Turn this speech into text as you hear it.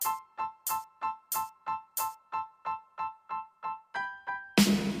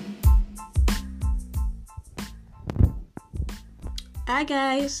Hi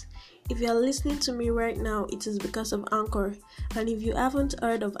guys, if you are listening to me right now, it is because of Anchor. And if you haven't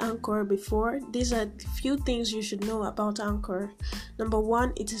heard of Anchor before, these are the few things you should know about Anchor. Number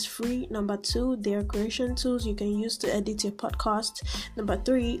 1, it is free. Number 2, there are creation tools you can use to edit your podcast. Number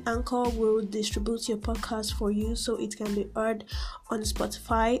 3, Anchor will distribute your podcast for you so it can be heard on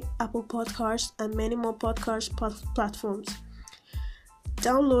Spotify, Apple Podcasts, and many more podcast platforms.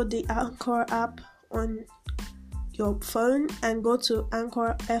 Download the Anchor app on your phone and go to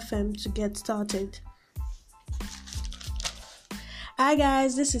Anchor FM to get started. Hi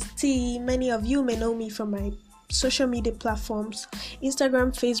guys, this is T. Many of you may know me from my social media platforms,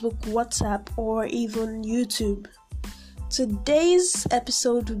 Instagram, Facebook, WhatsApp, or even YouTube. Today's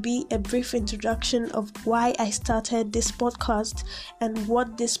episode will be a brief introduction of why I started this podcast and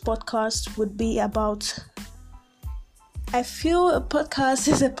what this podcast would be about. I feel a podcast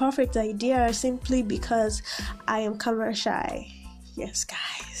is a perfect idea simply because I am camera shy. Yes,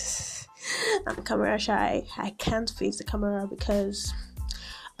 guys, I'm camera shy. I can't face the camera because,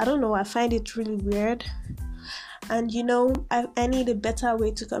 I don't know, I find it really weird. And I need a better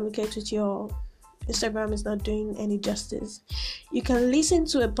way to communicate with y'all. Instagram is not doing any justice. You can listen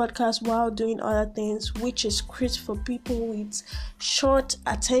to a podcast while doing other things, which is great for people with short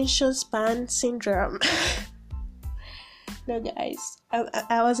attention span syndrome. No, guys,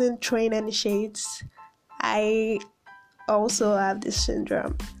 I wasn't throwing any shades. I also have this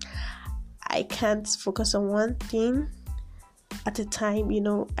syndrome. I can't focus on one thing at a time.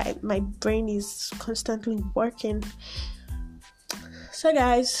 My brain is constantly working. So,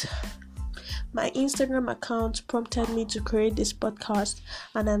 guys, my Instagram account prompted me to create this podcast,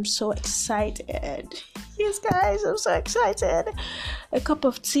 and I'm so excited. Yes, guys, I'm so excited. A Cup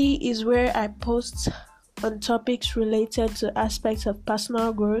of Tea is where I post on topics related to aspects of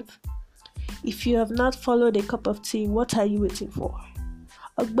personal growth. If you have not followed A Cup of Tea, what are you waiting for?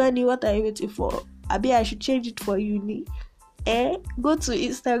 Ogbeni, what are you waiting for? Abi, I should change it for you. Go to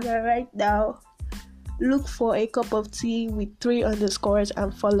Instagram right now. Look for A Cup of Tea with 3 underscores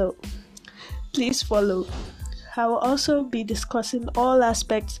and follow. Please follow. I will also be discussing all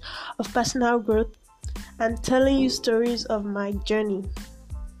aspects of personal growth and telling you stories of my journey.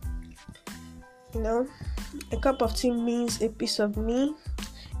 A cup of tea means a piece of me,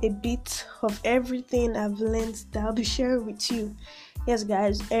 a bit of everything I've learned that I'll be sharing with you. Yes,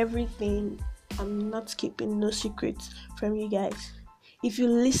 guys, everything. I'm not keeping no secrets from you guys. If you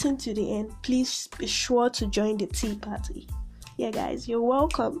listen to the end, please be sure to join the tea party. Yeah, guys, you're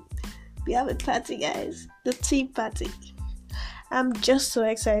welcome. We have a party, guys. The tea party. I'm just so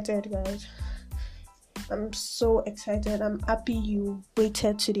excited, guys. I'm so excited. I'm happy you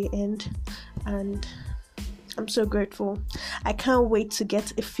waited to the end, and I'm so grateful. I can't wait to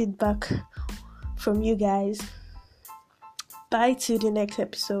get a feedback from you guys. Bye till the next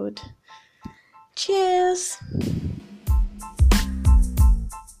episode. Cheers.